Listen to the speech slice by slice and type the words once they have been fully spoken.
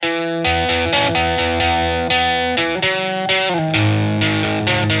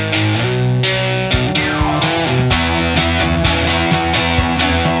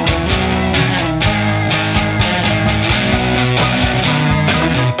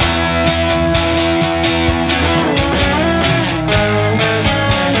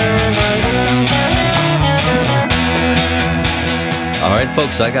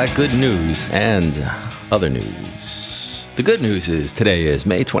folks, I got good news and other news. The good news is today is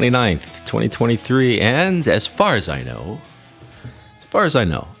May 29th, 2023, and as far as I know,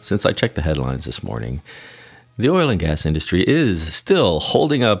 since I checked the headlines this morning, the oil and gas industry is still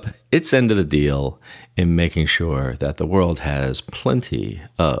holding up its end of the deal in making sure that the world has plenty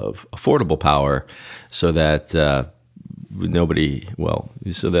of affordable power so that so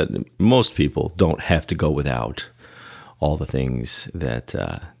that most people don't have to go without all the things that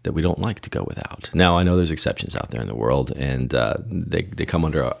we don't like to go without. Now, I know there's exceptions out there in the world, and they come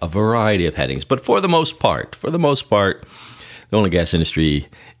under a variety of headings. But for the most part, the oil and gas industry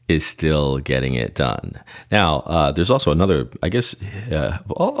is still getting it done. Now, there's also another, I guess,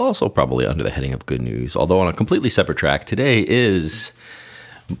 also probably under the heading of good news, although on a completely separate track. Today is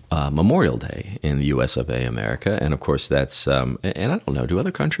Memorial Day in the U.S. of A. America, and of course that's, and I don't know, do other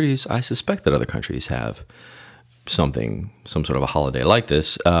countries, I suspect that other countries have some sort of a holiday like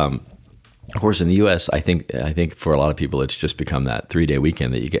this. Of course, in the U.S., I think for a lot of people, it's just become that 3-day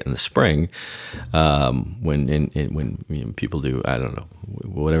weekend that you get in the spring, when people do, I don't know,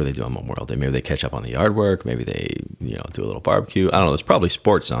 whatever they do on Memorial Day. Maybe they catch up on the yard work. Maybe they do a little barbecue. I don't know. There's probably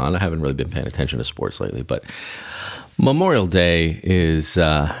sports on. I haven't really been paying attention to sports lately, but Memorial Day is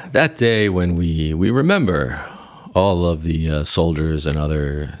that day when we remember all of the soldiers and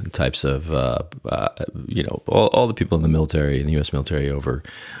other types of, all the people in the military, in the U.S. military over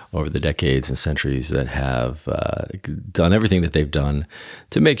the decades and centuries that have done everything that they've done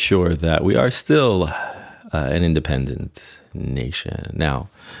to make sure that we are still an independent nation. Now,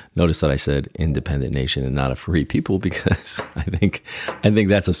 notice that I said independent nation and not a free people, because I think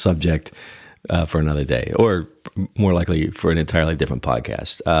that's a subject for another day, or more likely for an entirely different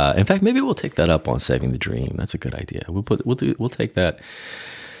podcast. In fact, maybe we'll take that up on Saving the Dream. That's a good idea. We'll take that.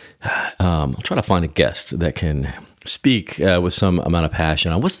 I'll try to find a guest that can speak with some amount of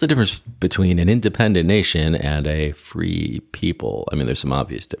passion on what's the difference between an independent nation and a free people. I mean, there's some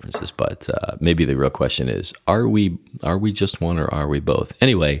obvious differences, but maybe the real question is, are we just one, or are we both?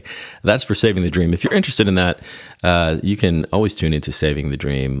 Anyway, that's for Saving the Dream. If you're interested in that, you can always tune into Saving the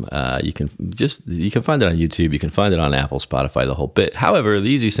Dream. You can find it on YouTube. You can find it on Apple, Spotify, the whole bit. However, the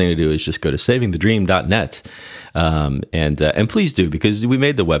easiest thing to do is just go to savingthedream.net. And please do, because we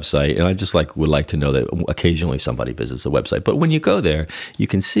made the website, and I just would like to know that occasionally somebody visits the website. But when you go there, you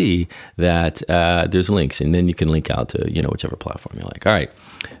can see that there's links, and then you can link out to whichever platform you like. All right,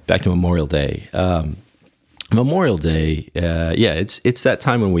 back to Memorial Day. Memorial Day, it's that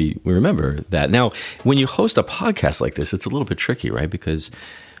time when we remember that. Now, when you host a podcast like this, it's a little bit tricky, right? Because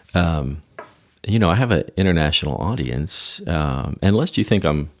I have an international audience, and lest you think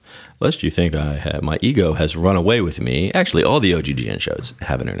my ego has run away with me. Actually, all the OGGN shows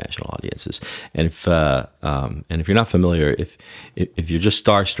have international audiences, and if you're not familiar, if you're just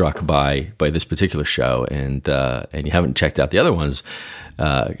starstruck by this particular show, and you haven't checked out the other ones,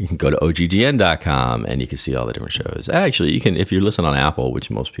 you can go to OGGN.com and you can see all the different shows. Actually, you can, if you listen on Apple,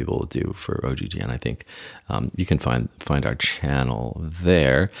 which most people do for OGGN, I think, you can find our channel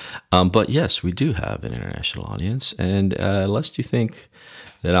there. But yes, we do have an international audience, and lest you think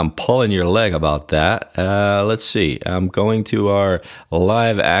that I'm pulling your leg about that. Let's see. I'm going to our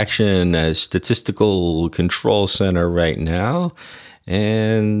live action statistical control center right now.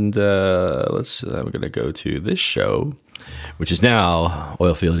 And I'm going to go to this show, which is now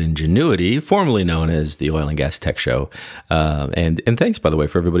Oilfield Ingenuity, formerly known as the Oil and Gas Tech Show. And thanks, by the way,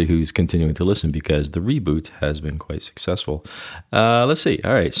 for everybody who's continuing to listen, because the reboot has been quite successful. Let's see.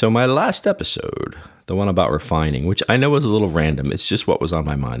 All right. So my last episode, the one about refining, which I know was a little random. It's just what was on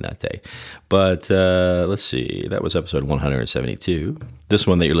my mind that day. But let's see. That was episode 172. This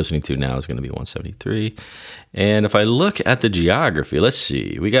one that you're listening to now is going to be 173. And if I look at the geography, let's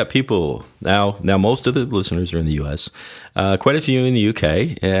see. We got people now. Most of the listeners are in the U.S. Quite a few in the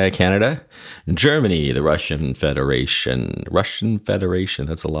U.K., Canada, Germany, the Russian Federation.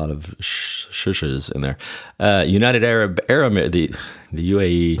 That's a lot of shushes in there. United Arab Emirates, the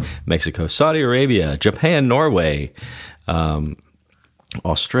UAE, Mexico, Saudi Arabia, Japan, Norway,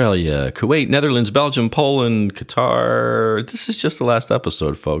 Australia, Kuwait, Netherlands, Belgium, Poland, Qatar. This is just the last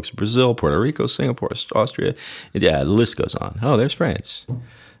episode, folks. Brazil, Puerto Rico, Singapore, Austria. Yeah, the list goes on. Oh, there's France.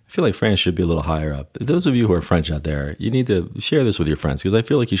 I feel like France should be a little higher up. Those of you who are French out there, you need to share this with your friends, because I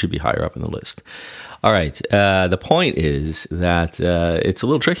feel like you should be higher up in the list. All right. The point is that it's a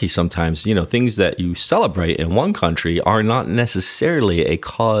little tricky sometimes. Things that you celebrate in one country are not necessarily a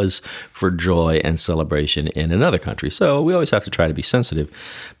cause for joy and celebration in another country. So we always have to try to be sensitive.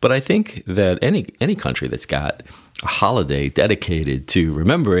 But I think that any country that's got a holiday dedicated to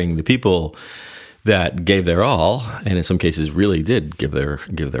remembering the people that gave their all, and in some cases really did give their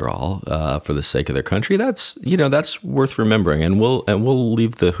all for the sake of their country. That's worth remembering, and we'll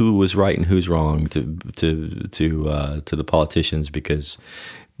leave the who was right and who's wrong to the politicians, because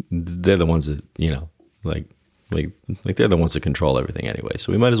they're the ones that like they're the ones that control everything anyway.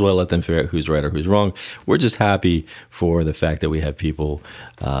 So we might as well let them figure out who's right or who's wrong. We're just happy for the fact that we have people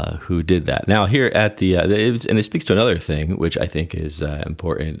who did that. Now here at the and it speaks to another thing which I think is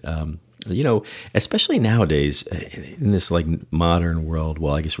important. Especially nowadays in this like modern world,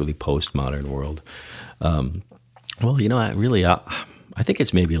 well, I guess really postmodern world. I think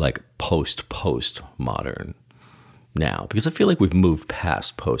it's maybe like postmodern now, because I feel like we've moved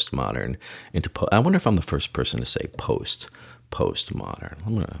past postmodern into I wonder if I'm the first person to say postmodern.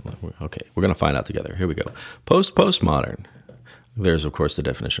 We're gonna find out together. Here we go. Postmodern. There's of course the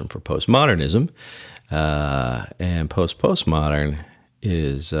definition for postmodernism, and postmodern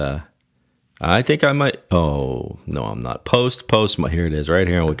is. I think I might. Oh no, I'm not. Post. Here it is, right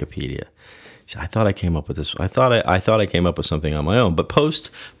here on Wikipedia. I thought I came up with this. I thought I came up with something on my own. But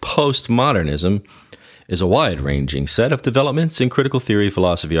postmodernism is a wide-ranging set of developments in critical theory,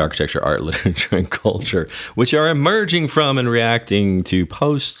 philosophy, architecture, art, literature, and culture, which are emerging from and reacting to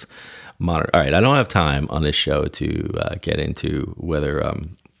postmodern. All right, I don't have time on this show to get into whether I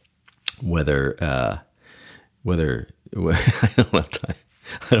don't have time.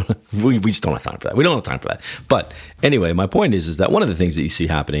 We just don't have time for that. We don't have time for that. But anyway, my point is that one of the things that you see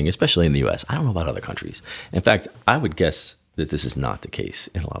happening, especially in the U.S., I don't know about other countries. In fact, I would guess that this is not the case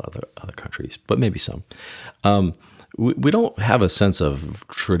in a lot of other countries, but maybe some. We don't have a sense of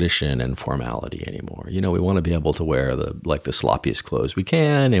tradition and formality anymore. We want to be able to wear the sloppiest clothes we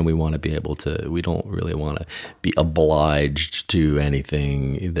can, and we want to be able to. We don't really want to be obliged to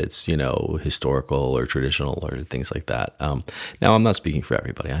anything that's historical or traditional or things like that. Now, I'm not speaking for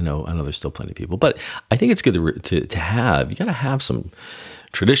everybody. I know there's still plenty of people, but I think it's good to have. You got to have some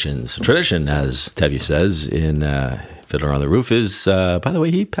traditions. Tradition, as Tevye says in Fiddler on the Roof, is, by the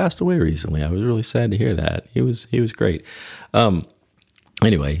way, he passed away recently. I was really sad to hear that. He was great.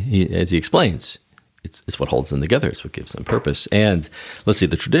 Anyway, as he explains, it's what holds them together. It's what gives them purpose. And let's see,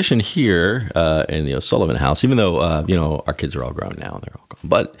 the tradition here in the O'Sullivan house, even though, our kids are all grown now, and they're all gone,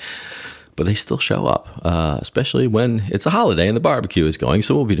 but they still show up, especially when it's a holiday and the barbecue is going.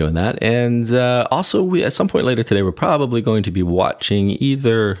 So we'll be doing that. And also, at some point later today, we're probably going to be watching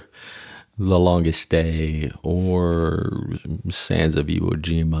either The Longest Day or Sands of Iwo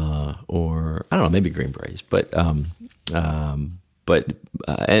Jima, or I don't know, maybe Green Berets. But and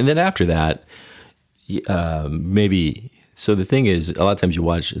then after that, maybe. So the thing is, a lot of times you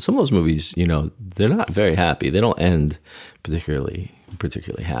watch some of those movies. They're not very happy. They don't end particularly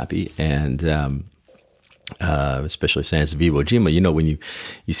happy, and especially Sands of Iwo Jima. When you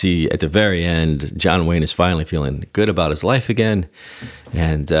see at the very end, John Wayne is finally feeling good about his life again,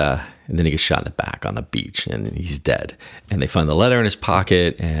 and then he gets shot in the back on the beach, and he's dead. And they find the letter in his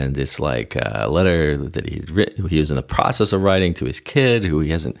pocket, and it's like a letter that he was in the process of writing to his kid, who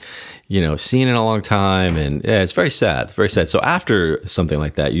he hasn't, seen in a long time. And yeah, it's very sad, very sad. So after something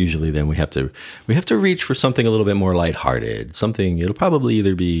like that, usually then we have to reach for something a little bit more lighthearted. Something, it'll probably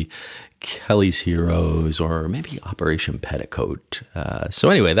either be Kelly's Heroes or maybe Operation Petticoat. So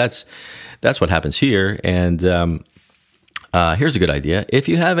anyway, that's what happens here. And here's a good idea. If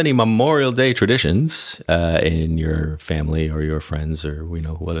you have any Memorial Day traditions in your family or your friends or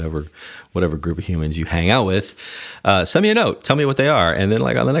whatever group of humans you hang out with, send me a note. Tell me what they are, and then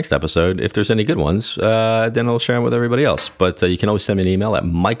on the next episode, if there's any good ones, then I'll share them with everybody else. But you can always send me an email at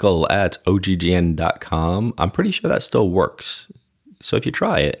michael@oggn.com. I'm pretty sure that still works. So if you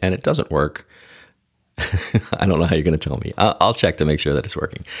try it and it doesn't work, I don't know how you're going to tell me. I'll check to make sure that it's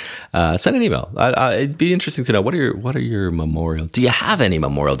working. Send an email. It'd be interesting to know what are your Memorial. Do you have any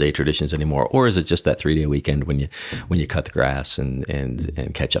Memorial Day traditions anymore, or is it just that 3-day weekend when you cut the grass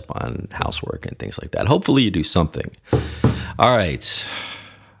and catch up on housework and things like that? Hopefully you do something. All right.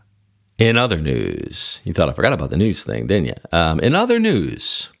 In other news, you thought I forgot about the news thing, didn't you? In other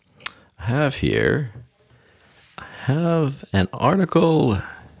news, I have an article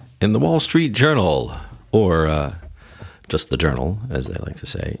in the Wall Street Journal, or just the Journal, as they like to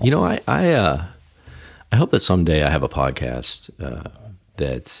say. I hope that someday I have a podcast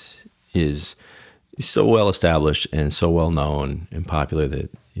that is so well established and so well known and popular that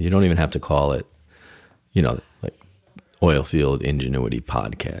you don't even have to call it, like Oilfield Ingenuity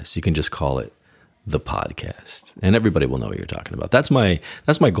Podcast. You can just call it the podcast, and everybody will know what you're talking about. That's my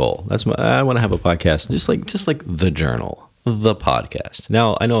goal. I want to have a podcast just like the Journal, the podcast.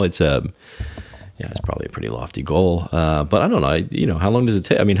 Now I know it's Yeah, it's probably a pretty lofty goal. But I don't know. How long does it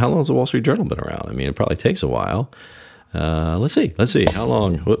take? I mean, how long has the Wall Street Journal been around? I mean, it probably takes a while. Let's see. How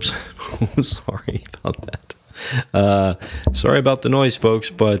long? Whoops. Sorry about that. Sorry about the noise, folks,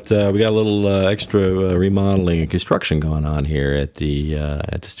 but we got a little extra remodeling and construction going on here at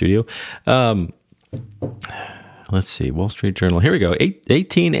the studio. Let's see. Wall Street Journal. Here we go.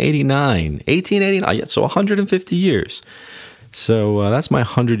 1889. 1889. Yeah, so 150 years. So that's my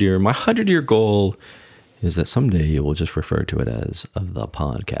 100-year. My 100-year goal is that someday you will just refer to it as the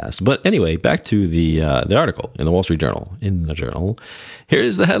podcast. But anyway, back to the article in the Wall Street Journal. In the journal,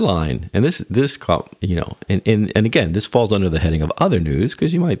 here's the headline, and this and again, this falls under the heading of other news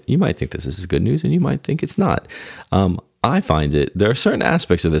because you might think this is good news, and you might think it's not. I find there are certain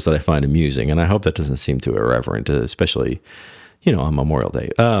aspects of this that I find amusing, and I hope that doesn't seem too irreverent, especially on Memorial Day.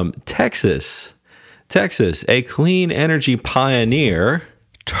 Texas, a clean energy pioneer,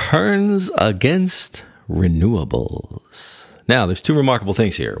 turns against renewables. Now, there's two remarkable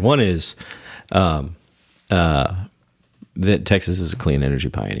things here. One is that Texas is a clean energy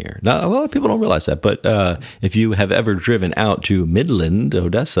pioneer. Not a lot of people don't realize that, but if you have ever driven out to Midland,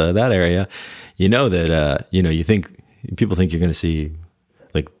 Odessa, that area, you know that people think you're going to see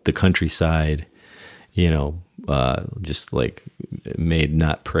like the countryside, just like made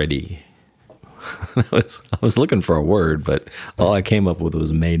not pretty. I was looking for a word, but all I came up with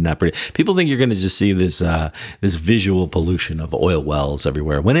was made not pretty. People think you're going to just see this visual pollution of oil wells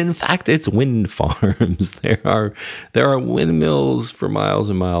everywhere, when in fact it's wind farms. There are windmills for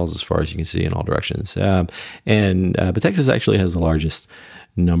miles and miles as far as you can see in all directions. But Texas actually has the largest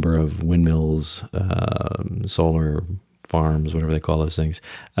number of windmills, solar farms, whatever they call those things,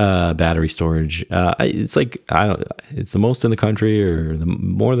 battery storage. It's the most in the country, or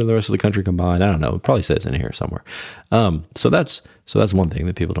more than the rest of the country combined. I don't know. It probably says in here somewhere. So that's one thing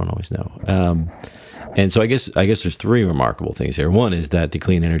that people don't always know. And so I guess there's three remarkable things here. One is that the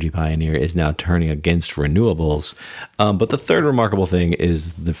clean energy pioneer is now turning against renewables. But the third remarkable thing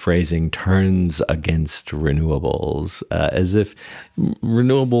is the phrasing "turns against renewables," as if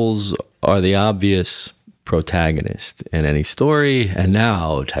renewables are the obvious protagonist in any story, and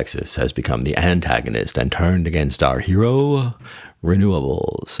now Texas has become the antagonist and turned against our hero,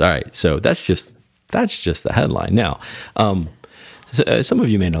 renewables. All right, so that's just the headline. Now, some of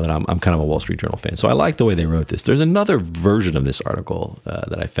you may know that I'm kind of a Wall Street Journal fan, so I like the way they wrote this. There's another version of this article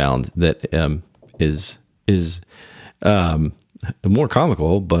that I found that is more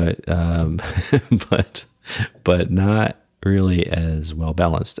comical, but but not really as well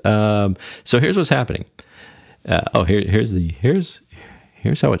balanced. So here's what's happening. Here's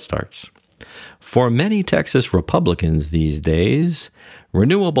how it starts. For many Texas Republicans these days,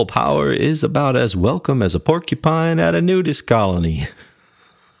 renewable power is about as welcome as a porcupine at a nudist colony.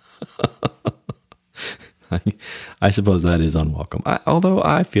 I suppose that is unwelcome. Although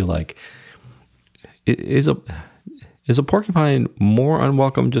I feel like is a porcupine more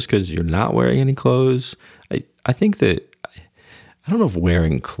unwelcome just because you're not wearing any clothes? I think that I don't know if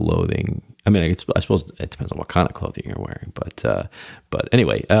wearing clothing. I mean, I suppose it depends on what kind of clothing you're wearing, but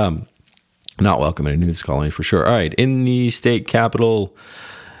anyway, not welcome in a nudist colony for sure. All right, in the state capital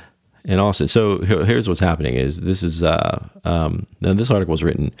in Austin. So here's what's happening: is this is now this article was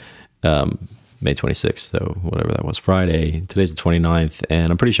written May 26th, so whatever that was, Friday. Today's the 29th, and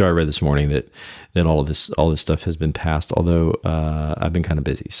I'm pretty sure I read this morning that all this stuff has been passed. Although I've been kind of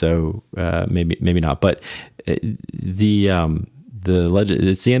busy, so maybe not. But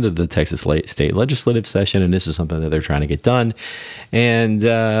it's the end of the Texas state legislative session, and this is something that they're trying to get done. And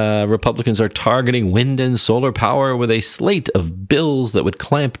Republicans are targeting wind and solar power with a slate of bills that would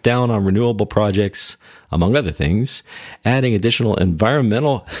clamp down on renewable projects, among other things, adding additional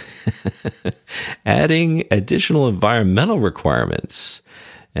environmental requirements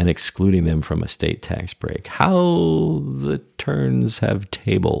and excluding them from a state tax break. How the turns have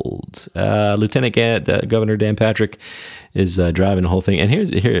tabled. Lieutenant Governor Dan Patrick is driving the whole thing. And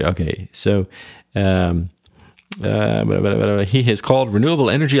okay, so he has called renewable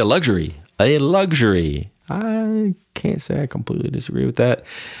energy a luxury. A luxury. I can't say I completely disagree with that.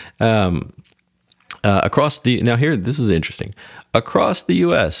 This is interesting. Across the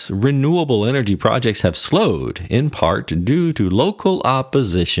U.S., renewable energy projects have slowed, in part due to local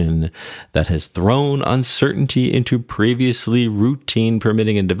opposition that has thrown uncertainty into previously routine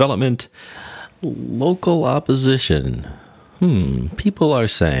permitting and development. Local opposition. People are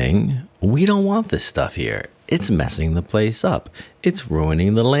saying, we don't want this stuff here. It's messing the place up. It's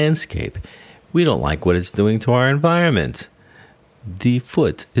ruining the landscape. We don't like what it's doing to our environment. The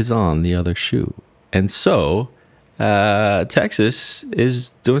foot is on the other shoe. And so, Texas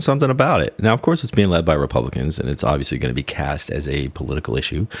is doing something about it. Now, of course, it's being led by Republicans, and it's obviously going to be cast as a political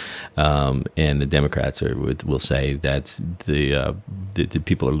issue. And the Democrats will say that the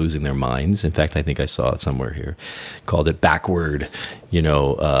people are losing their minds. In fact, I think I saw it somewhere here, called it backward,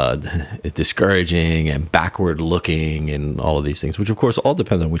 discouraging and backward looking and all of these things, which, of course, all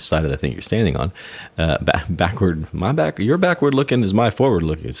depends on which side of the thing you're standing on. Backward, your backward looking is my forward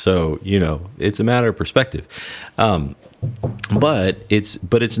looking. So, it's a matter of perspective. But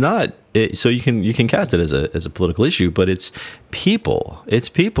it's not. So you can cast it as a political issue, but it's people. It's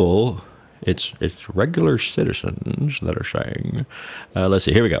regular citizens that are saying. Let's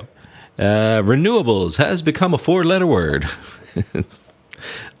see. Here we go. Renewables has become a 4-letter word.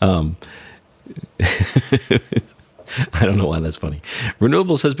 I don't know why that's funny.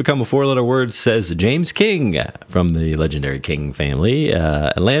 Renewables has become a 4-letter word, says James King from the legendary King family,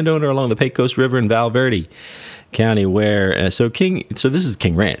 a landowner along the Pecos River in Val Verde County, where so this is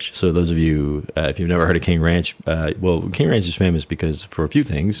King Ranch. So those of you, if you've never heard of King Ranch, King Ranch is famous because for a few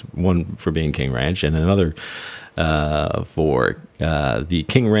things. One, for being King Ranch, and another for the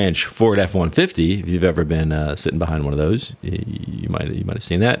King Ranch Ford F-150. If you've ever been sitting behind one of those, you might have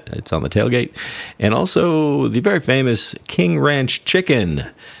seen that. It's on the tailgate. And also the very famous King Ranch chicken,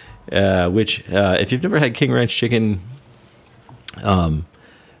 which if you've never had King Ranch chicken, well,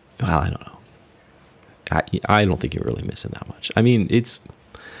 I don't know. I don't think you're really missing that much. I mean, it's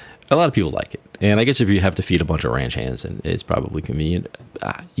a lot of people like it, and I guess if you have to feed a bunch of ranch hands, and it's probably convenient.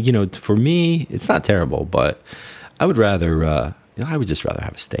 For me, it's not terrible, but I would rather, I would just rather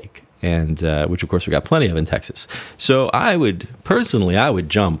have a steak, and which of course we got plenty of in Texas. So I would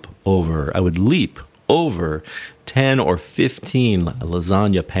leap over 10 or 15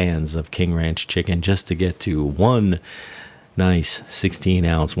 lasagna pans of King Ranch chicken just to get to one nice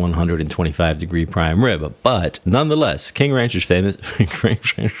 16-ounce, 125-degree prime rib. But nonetheless, King Ranch is famous.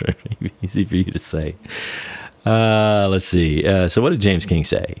 Easy for you to say. Let's see. So what did James King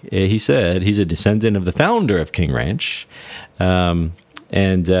say? He said he's a descendant of the founder of King Ranch. And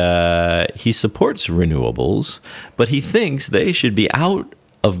he supports renewables, but he thinks they should be out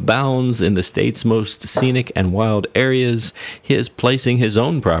of bounds in the state's most scenic and wild areas. He is placing his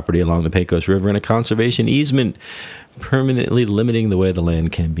own property along the Pecos River in a conservation easement, permanently limiting the way the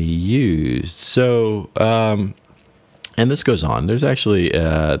land can be used. So, and this goes on. There's actually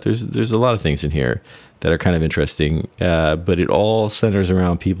there's a lot of things in here that are kind of interesting, but it all centers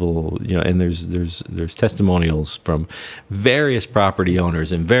around people, and there's testimonials from various property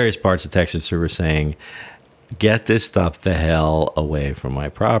owners in various parts of Texas who are saying, get this stuff the hell away from my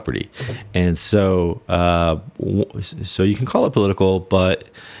property. And so so you can call it political, but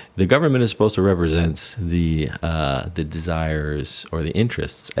the government is supposed to represent the desires, or the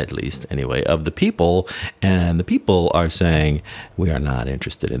interests, at least anyway, of the people, and the people are saying we are not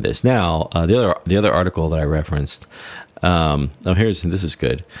interested in this. Now, the other article that I referenced. This is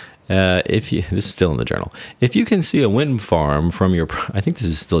good. This is still in the journal. If you can see a wind farm from your, I think this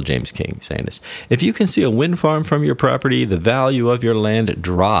is still James King saying this. If you can see a wind farm from your property, the value of your land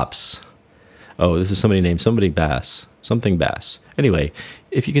drops. Oh, this is something Bass. Anyway,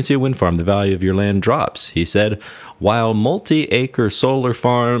 if you can see a wind farm, the value of your land drops, he said, while multi-acre solar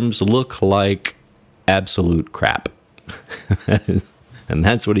farms look like absolute crap. And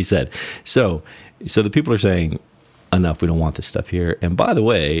that's what he said. So the people are saying, enough, we don't want this stuff here. And by the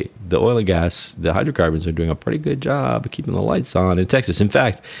way, the oil and gas, the hydrocarbons are doing a pretty good job of keeping the lights on in Texas. In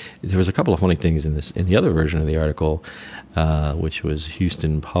fact, there was a couple of funny things in the other version of the article, which was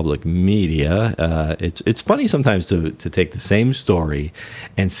Houston Public Media. It's funny sometimes to take the same story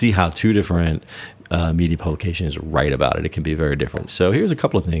and see how two different media publications write about it. It can be very different. So here's a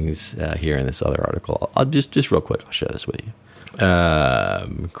couple of things here in this other article. I'll just real quick, I'll share this with you.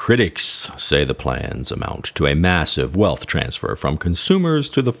 Critics say the plans amount to a massive wealth transfer from consumers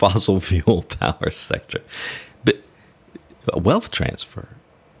to the fossil fuel power sector. But a wealth transfer?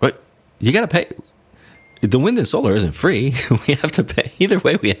 What? You got to pay. The wind and solar isn't free. We have to pay. Either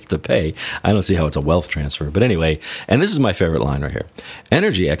way, we have to pay. I don't see how it's a wealth transfer. But anyway, and this is my favorite line right here.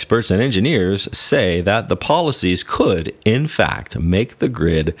 Energy experts and engineers say that the policies could, in fact, make the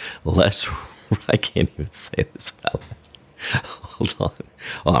grid less. I can't even say this out loud. Hold on.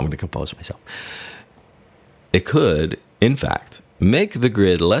 Well, I'm going to compose myself. It could, in fact, make the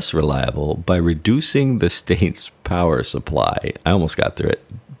grid less reliable by reducing the state's power supply. I almost got through it.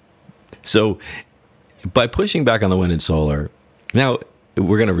 So, by pushing back on the wind and solar, now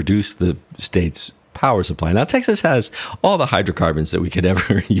we're going to reduce the state's power supply. Now, Texas has all the hydrocarbons that we could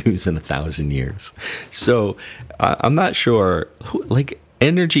ever use in 1,000 years. So, I'm not sure,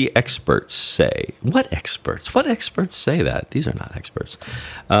 energy experts say. What experts? What experts say that? These are not experts.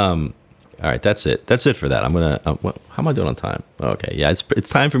 All right, that's it. That's it for that. I'm gonna. How am I doing on time? Okay, yeah, it's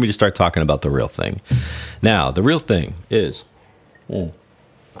time for me to start talking about the real thing. Now, the real thing is,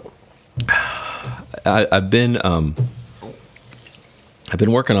 I've been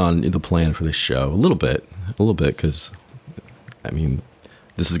working on the plan for this show a little bit, because, I mean,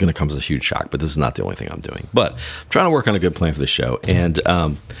 this is going to come as a huge shock, but this is not the only thing I'm doing. But I'm trying to work on a good plan for the show, and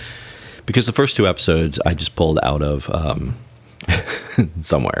because the first 2 episodes I just pulled out of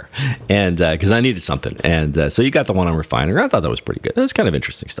somewhere, and because I needed something, and so you got the one on refining. I thought that was pretty good. That was kind of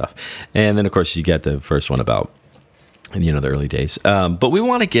interesting stuff, and then of course you get the first one about the early days. But we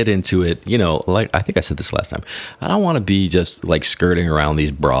want to get into it, like I think I said this last time. I don't want to be just like skirting around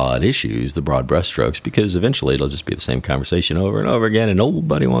these broad issues, the broad brushstrokes, because eventually it'll just be the same conversation over and over again, and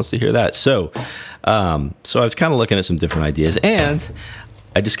nobody wants to hear that. So I was kind of looking at some different ideas, and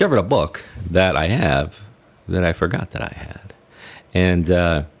I discovered a book that I have that I forgot that I had. And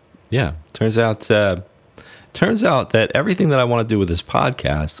turns out that everything that I want to do with this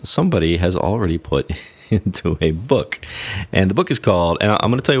podcast, somebody has already put into a book. And the book is called, and I'm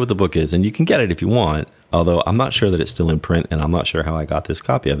going to tell you what the book is, and you can get it if you want, although I'm not sure that it's still in print, and I'm not sure how I got this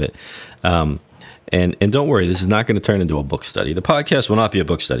copy of it. And don't worry, this is not going to turn into a book study. The podcast will not be a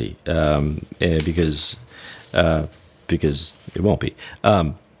book study, because it won't be.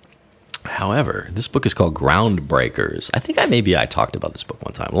 However, this book is called Groundbreakers. I think I talked about this book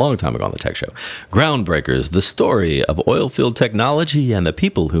one time, a long time ago on the Tech Show. Groundbreakers, the story of oil field technology and the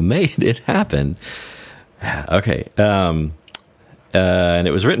people who made it happen. Okay. And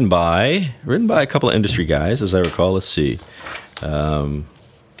it was written by a couple of industry guys, as I recall. Let's see.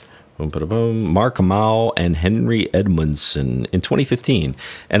 Mark Mao and Henry Edmondson in 2015.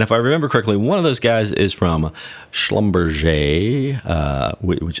 And if I remember correctly, one of those guys is from Schlumberger,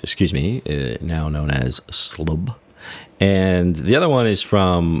 now known as Slub. And the other one is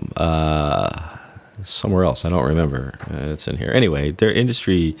from somewhere else. I don't remember. It's in here. Anyway, their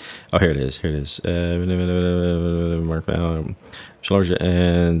industry. Oh, here it is. Mark Mao, Schlumberger,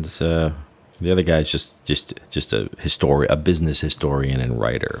 and the other guy is just a business historian and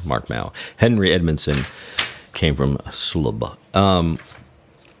writer, Mark Mao. Henry Edmondson came from Slub.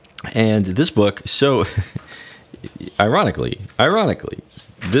 And this book, so ironically,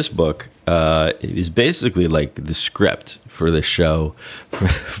 this book is basically like the script for the show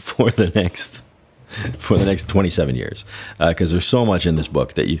for the next 27 years, because there's so much in this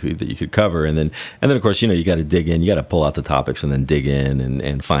book that you could cover, and then of course you got to dig in, you got to pull out the topics and then dig in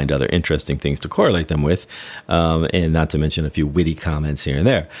and find other interesting things to correlate them with, and not to mention a few witty comments here and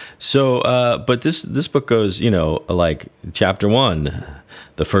there. So, but this book goes, like chapter 1.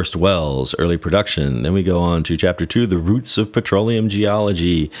 The first wells, early production. Then we go on to chapter 2, the roots of petroleum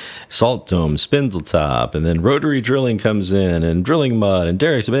geology, salt dome, spindle top, and then rotary drilling comes in, and drilling mud, and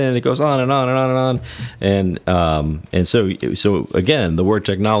derricks, and it goes on and on and on and on. And so again, the word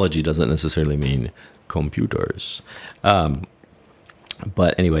technology doesn't necessarily mean computers. But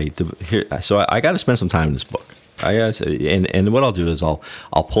anyway, so I got to spend some time in this book. And what I'll do is I'll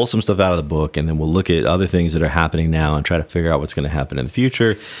pull some stuff out of the book, and then we'll look at other things that are happening now and try to figure out what's going to happen in the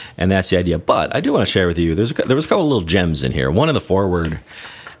future. And that's the idea. But I do want to share with you, there was a couple of little gems in here, one in the foreword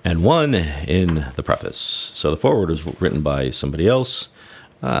and one in the preface. So the foreword was written by somebody else,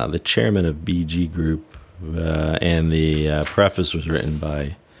 the chairman of BG Group, and the preface was written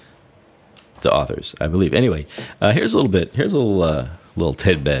by the authors, I believe. Anyway, here's a little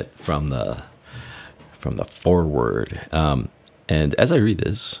tidbit from the foreword. And as I read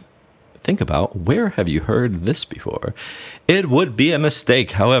this, think about, where have you heard this before? It would be a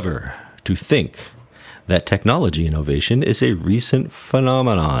mistake, however, to think that technology innovation is a recent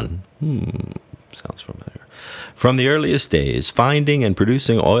phenomenon. Sounds familiar. From the earliest days, finding and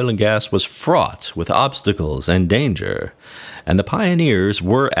producing oil and gas was fraught with obstacles and danger, and the pioneers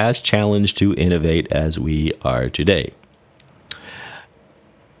were as challenged to innovate as we are today.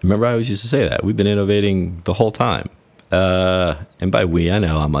 Remember, I always used to say that. We've been innovating the whole time. And by we, I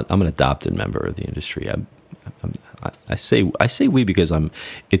know I'm an adopted member of the industry. I say we because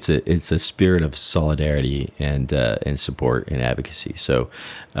it's a spirit of solidarity and support and advocacy. So,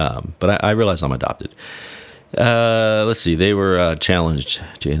 but I realize I'm adopted. Let's see. They were challenged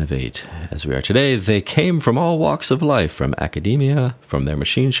to innovate as we are today. They came from all walks of life, from academia, from their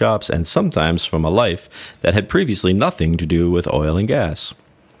machine shops, and sometimes from a life that had previously nothing to do with oil and gas.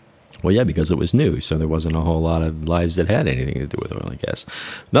 Well, yeah, because it was new, so there wasn't a whole lot of lives that had anything to do with oil and gas.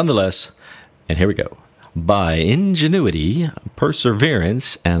 Nonetheless, and here we go. By ingenuity,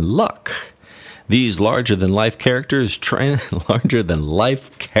 perseverance, and luck, These larger-than-life characters,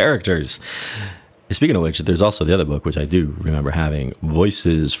 larger-than-life characters. Speaking of which, there's also the other book, which I do remember having,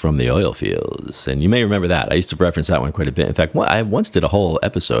 Voices from the Oil Fields. And you may remember that. I used to reference that one quite a bit. In fact, I once did a whole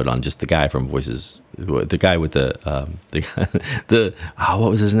episode on just the guy from Voices, the guy with what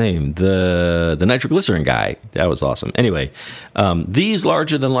was his name? The nitroglycerin guy. That was awesome. Anyway, these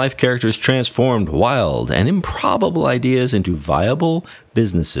larger-than-life characters transformed wild and improbable ideas into viable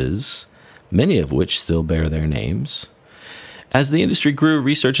businesses, many of which still bear their names. As the industry grew,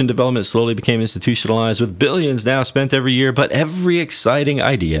 research and development slowly became institutionalized, with billions now spent every year, but every exciting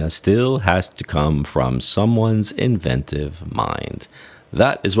idea still has to come from someone's inventive mind.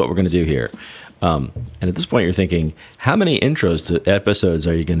 That is what we're going to do here. And at this point, you're thinking, how many intros to episodes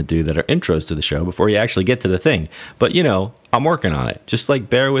are you going to do that are intros to the show before you actually get to the thing? But, I'm working on it. Just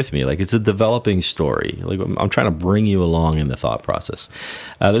bear with me. It's a developing story. I'm trying to bring you along in the thought process.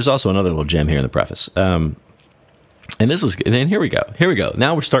 There's also another little gem here in the preface. And here we go.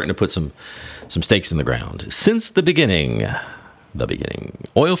 Now we're starting to put some stakes in the ground. Since the beginning,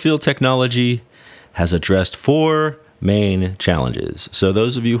 oil field technology has addressed 4 main challenges. So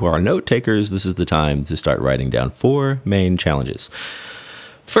those of you who are note takers, this is the time to start writing down 4 main challenges.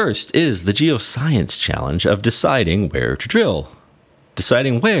 First is the geoscience challenge of deciding where to drill,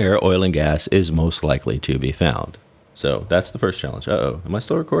 deciding where oil and gas is most likely to be found. So that's the first challenge. Am I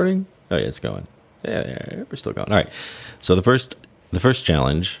still recording? Oh yeah, it's going. Yeah, we're still going. All right. So the first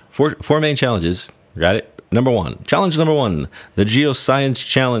challenge, four main challenges. Got it? Challenge number 1, the geoscience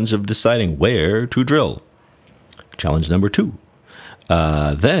challenge of deciding where to drill. Challenge number 2.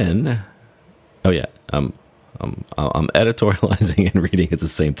 I'm editorializing and reading at the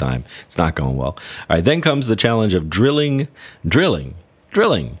same time. It's not going well. All right. Then comes the challenge of drilling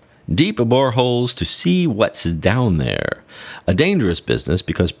deep boreholes to see what's down there. A dangerous business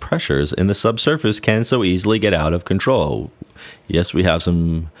because pressures in the subsurface can so easily get out of control. Yes, we have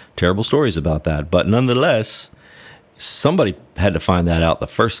some terrible stories about that, but nonetheless, somebody had to find that out the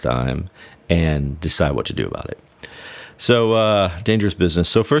first time and decide what to do about it. So, dangerous business.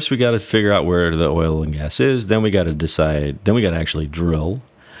 So first we got to figure out where the oil and gas is. Then we got to actually drill.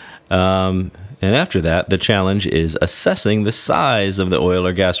 And after that, the challenge is assessing the size of the oil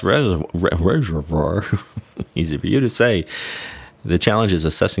or gas reservoir. Easy for you to say. The challenge is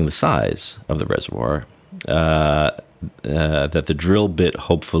assessing the size of the reservoir that the drill bit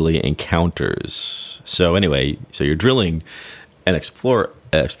hopefully encounters. So anyway, you're drilling an exploration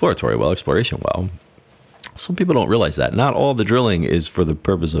well. Some people don't realize that. Not all the drilling is for the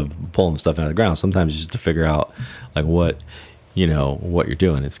purpose of pulling stuff out of the ground. Sometimes just to figure out what you're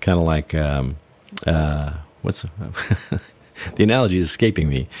doing. It's kind of like what's the analogy is escaping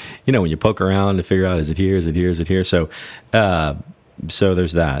me. When you poke around to figure out, is it here? Is it here? Is it here? So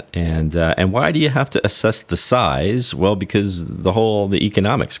there's that. And why do you have to assess the size? Well, because the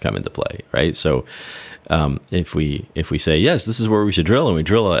economics come into play, right? So if we say, yes, this is where we should drill, and we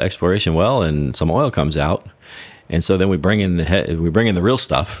drill an exploration well and some oil comes out, and so then we bring in the real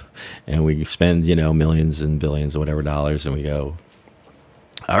stuff, and we spend millions and billions or whatever dollars, and we go,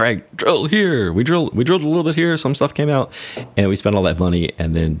 all right, drill here. We drilled a little bit here. Some stuff came out, and we spent all that money,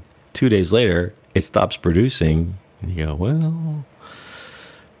 and then 2 days later it stops producing, and you go, well.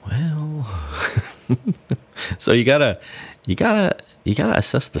 So you gotta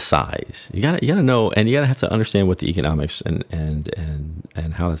assess the size. You gotta know, and you gotta have to understand what the economics and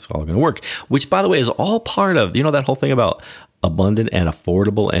how that's all going to work. Which, by the way, is all part of that whole thing about abundant and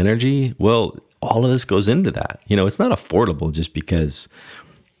affordable energy. Well, all of this goes into that. It's not affordable just because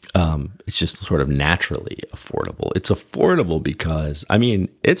it's just sort of naturally affordable. It's affordable because,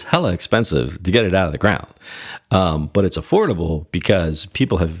 it's hella expensive to get it out of the ground. But it's affordable because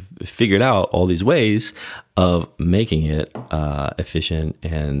people have figured out all these ways of making it efficient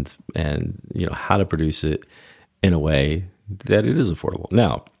and how to produce it in a way that it is affordable.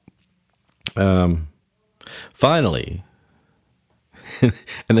 Now, finally,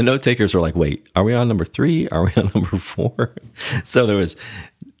 and the note takers were like, wait, are we on number 3? Are we on number 4? So there was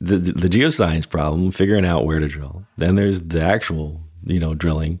the geoscience problem, figuring out where to drill. Then there's the actual,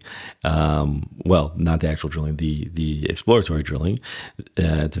 drilling. Well, not the actual drilling, the exploratory drilling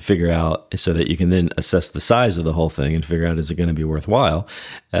to figure out so that you can then assess the size of the whole thing and figure out, is it going to be worthwhile?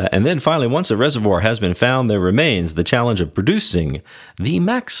 And then finally, once a reservoir has been found, there remains the challenge of producing the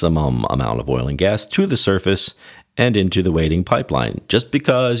maximum amount of oil and gas to the surface and into the waiting pipeline. Just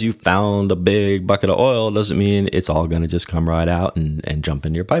because you found a big bucket of oil doesn't mean it's all going to just come right out and jump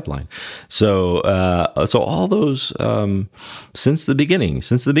in your pipeline. So all those, since the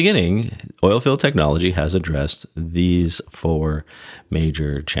beginning, oil field technology has addressed these 4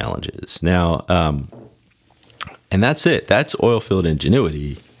 major challenges. Now, and that's it. That's oil field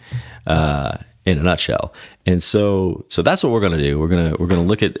ingenuity in a nutshell. And so that's what we're going to do. We're going to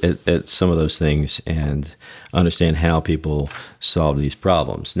look at some of those things and understand how people solve these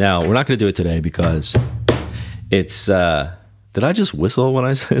problems. Now, we're not going to do it today because it's did I just whistle when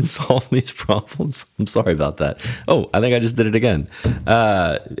I said solve these problems? I'm sorry about that. Oh, I think I just did it again.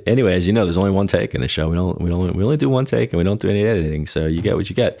 Anyway, as you know, there's only one take in the show. We only do one take, and we don't do any editing. So you get what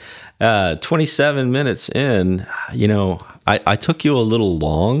you get. 27 minutes in, I took you a little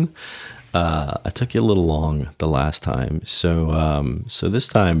long. The last time. So this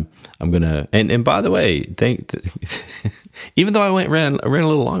time I'm gonna. And by the way, even though I ran a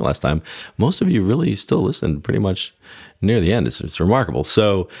little long last time, most of you really still listened pretty much near the end. It's remarkable.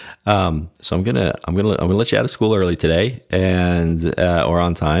 So I'm gonna let you out of school early today, and or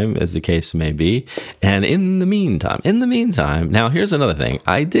on time, as the case may be. And in the meantime, now here's another thing.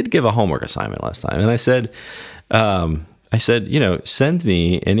 I did give a homework assignment last time, and I said, send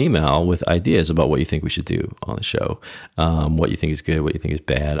me an email with ideas about what you think we should do on the show, what you think is good, what you think is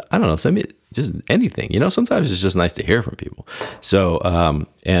bad. I don't know. Send me just anything. Sometimes it's just nice to hear from people. So,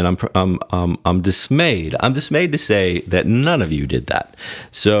 and I'm dismayed. I'm dismayed to say that none of you did that.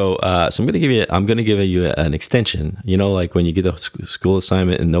 So I'm going to give you an extension. Like when you get a school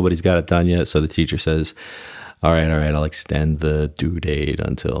assignment and nobody's got it done yet, so the teacher says, all right, I'll extend the due date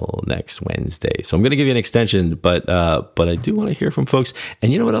until next Wednesday. So I'm going to give you an extension, but I do want to hear from folks.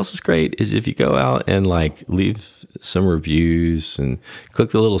 And you know what else is great is if you go out and leave some reviews and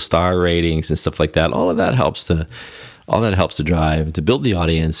click the little star ratings and stuff like that. All that helps to drive, to build the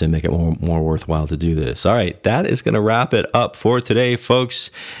audience and make it more worthwhile to do this. All right, that is going to wrap it up for today,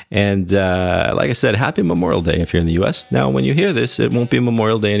 folks. And like I said, happy Memorial Day if you're in the U.S. Now, when you hear this, it won't be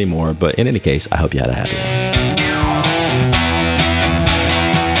Memorial Day anymore. But in any case, I hope you had a happy one.